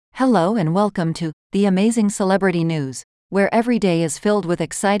Hello and welcome to The Amazing Celebrity News, where every day is filled with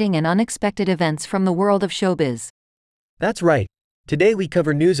exciting and unexpected events from the world of showbiz. That's right. Today we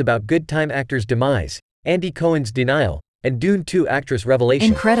cover news about Good Time actor's Demise, Andy Cohen's denial, and Dune 2 actress revelation.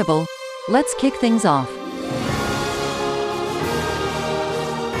 Incredible! Let's kick things off.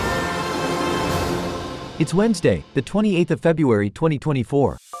 It's Wednesday, the 28th of February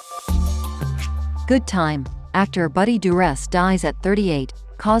 2024. Good Time actor Buddy Duress dies at 38,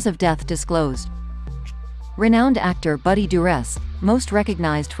 cause of death disclosed. Renowned actor Buddy Duress, most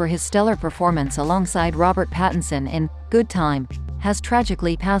recognized for his stellar performance alongside Robert Pattinson in Good Time, has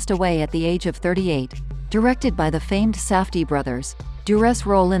tragically passed away at the age of 38. Directed by the famed Safdie brothers, Duress'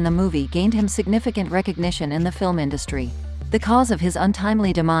 role in the movie gained him significant recognition in the film industry. The cause of his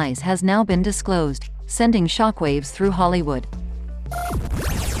untimely demise has now been disclosed, sending shockwaves through Hollywood.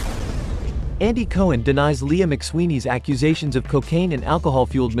 Andy Cohen denies Leah McSweeney's accusations of cocaine and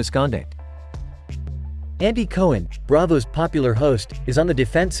alcohol-fueled misconduct. Andy Cohen, Bravo's popular host, is on the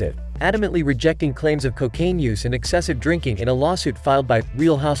defensive, adamantly rejecting claims of cocaine use and excessive drinking in a lawsuit filed by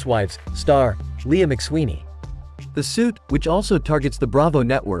Real Housewives star Leah McSweeney. The suit, which also targets the Bravo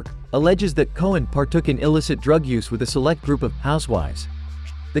network, alleges that Cohen partook in illicit drug use with a select group of housewives.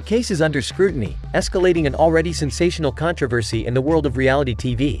 The case is under scrutiny, escalating an already sensational controversy in the world of reality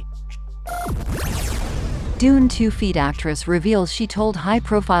TV. Dune 2 feat actress reveals she told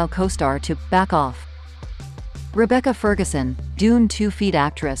high-profile co-star to back off. Rebecca Ferguson, Dune 2 feat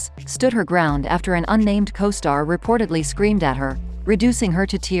actress, stood her ground after an unnamed co-star reportedly screamed at her, reducing her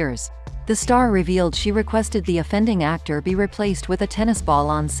to tears. The star revealed she requested the offending actor be replaced with a tennis ball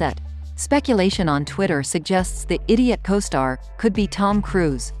on set. Speculation on Twitter suggests the idiot co-star could be Tom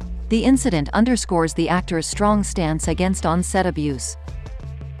Cruise. The incident underscores the actor's strong stance against on-set abuse.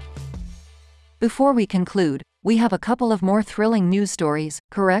 Before we conclude, we have a couple of more thrilling news stories,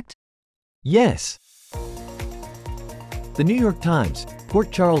 correct? Yes. The New York Times,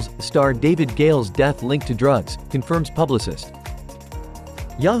 Port Charles star David Gale's death linked to drugs, confirms publicist.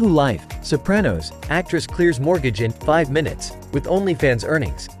 Yahoo Life, Sopranos, actress clears mortgage in 5 minutes, with OnlyFans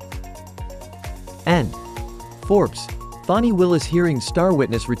earnings. And Forbes, Fani Willis hearing star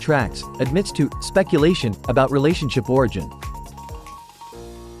witness retracts, admits to speculation about relationship origin.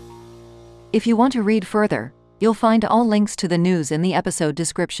 If you want to read further, you'll find all links to the news in the episode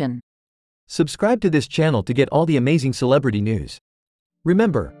description. Subscribe to this channel to get all the amazing celebrity news.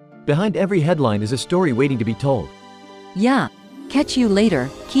 Remember, behind every headline is a story waiting to be told. Yeah, catch you later,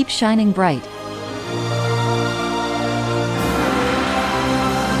 keep shining bright.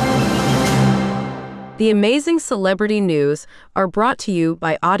 The amazing celebrity news are brought to you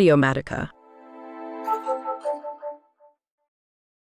by Audiomatica.